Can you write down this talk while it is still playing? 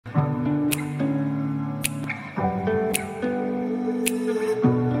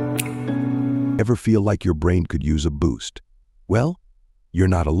Ever feel like your brain could use a boost? Well, you're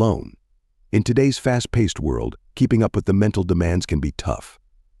not alone. In today's fast-paced world, keeping up with the mental demands can be tough.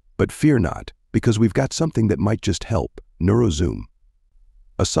 But fear not, because we've got something that might just help: Neurozoom.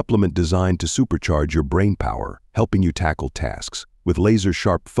 A supplement designed to supercharge your brain power, helping you tackle tasks with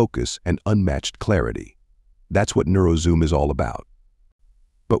laser-sharp focus and unmatched clarity. That's what Neurozoom is all about.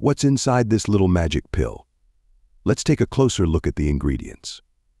 But what's inside this little magic pill? Let's take a closer look at the ingredients.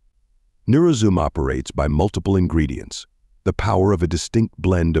 Neurozoom operates by multiple ingredients, the power of a distinct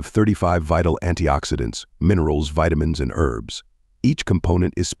blend of 35 vital antioxidants, minerals, vitamins, and herbs. Each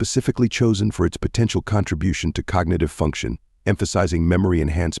component is specifically chosen for its potential contribution to cognitive function, emphasizing memory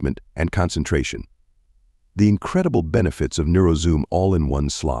enhancement and concentration. The incredible benefits of Neurozoom all in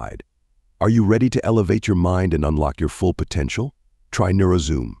one slide. Are you ready to elevate your mind and unlock your full potential? Try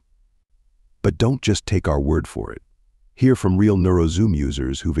Neurozoom. But don't just take our word for it. Hear from real Neurozoom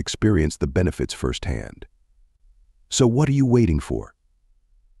users who've experienced the benefits firsthand. So what are you waiting for?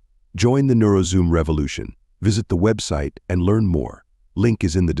 Join the Neurozoom revolution. Visit the website and learn more. Link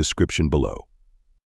is in the description below.